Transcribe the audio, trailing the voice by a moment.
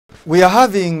We are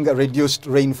having reduced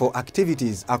rainfall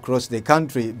activities across the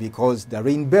country because the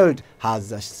rain belt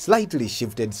has slightly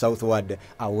shifted southward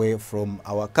away from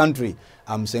our country.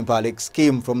 I'm Sempa Alex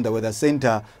Kim from the Weather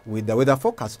Center with the weather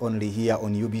forecast only here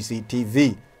on UBC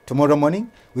TV. Tomorrow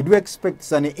morning, we do expect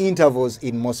sunny intervals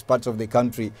in most parts of the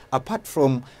country, apart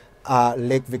from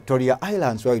Lake Victoria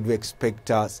Islands, where we do expect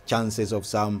chances of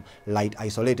some light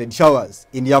isolated showers.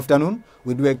 In the afternoon,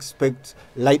 we do expect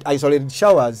light isolated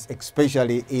showers,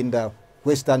 especially in the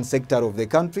western sector of the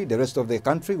country. The rest of the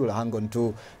country will hang on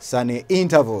to sunny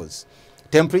intervals.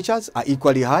 Temperatures are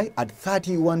equally high at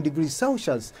 31 degrees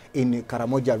Celsius in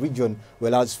Karamoja region,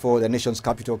 whereas for the nation's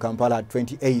capital Kampala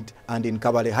 28, and in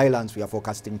Kabale Highlands we are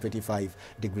forecasting 25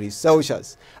 degrees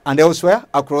Celsius. And elsewhere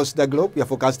across the globe we are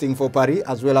forecasting for Paris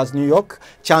as well as New York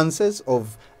chances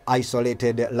of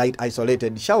light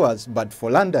isolated showers, but for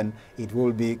London it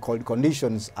will be cold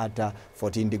conditions at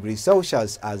 14 degrees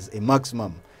Celsius as a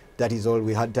maximum. That is all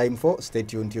we had time for. Stay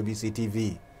tuned to UBC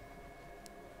TV.